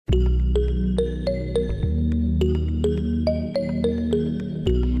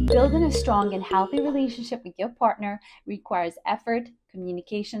Building a strong and healthy relationship with your partner requires effort,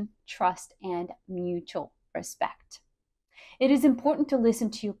 communication, trust, and mutual respect. It is important to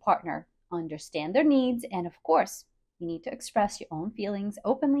listen to your partner, understand their needs, and of course, you need to express your own feelings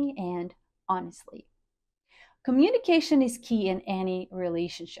openly and honestly. Communication is key in any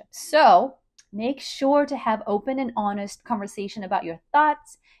relationship. So make sure to have open and honest conversation about your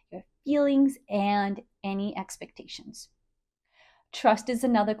thoughts, your feelings, and any expectations. Trust is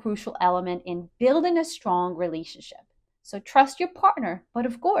another crucial element in building a strong relationship. So trust your partner, but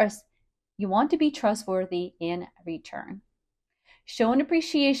of course, you want to be trustworthy in return. Showing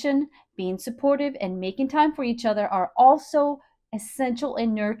appreciation, being supportive, and making time for each other are also essential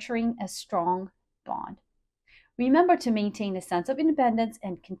in nurturing a strong bond. Remember to maintain a sense of independence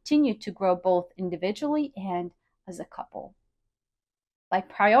and continue to grow both individually and as a couple. By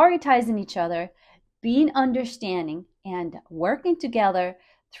prioritizing each other, being understanding, and working together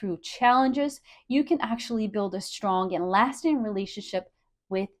through challenges, you can actually build a strong and lasting relationship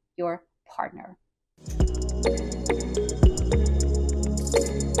with your partner.